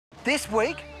This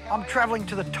week, I'm travelling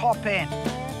to the top end.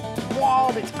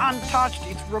 Wild, it's untouched,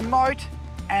 it's remote,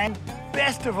 and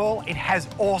best of all, it has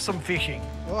awesome fishing.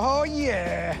 Oh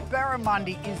yeah!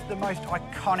 Barramundi is the most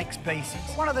iconic species.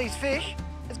 One of these fish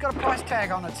has got a price tag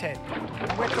on its head.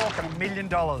 We're talking $1 million.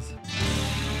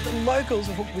 The locals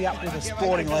have hooked me up with a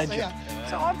sporting legend.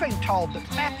 So I've been told that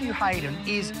Matthew Hayden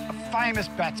is a famous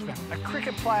batsman, a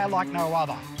cricket player like no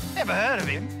other. Never heard of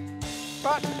him,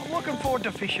 but I'm looking forward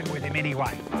to fishing with him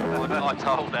anyway. I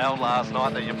told Al last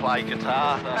night that you play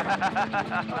guitar.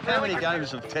 How many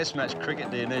games of test match cricket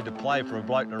do you need to play for a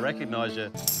bloke to recognise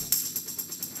you?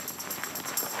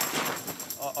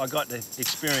 I got to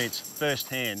experience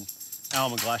firsthand Al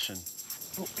McGlashan.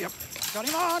 Oh, yep, got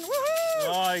him on, woohoo!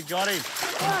 Oh, he got him.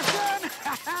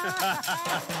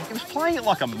 He was playing it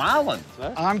like a marlin.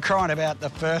 I'm crying about the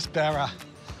first barra.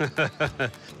 I've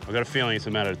got a feeling it's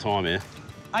a matter of time here.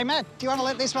 Hey, Matt, do you want to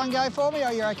let this one go for me,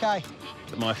 or you're OK?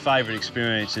 My favourite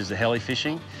experience is the heli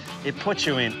fishing. It puts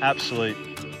you in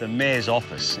the mayor's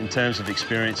office in terms of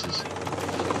experiences.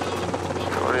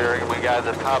 What do you reckon we go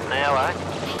to the pub now, eh?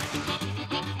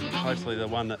 Hopefully the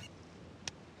one that's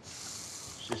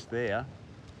just there,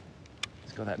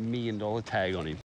 it's got that $1 million tag on him.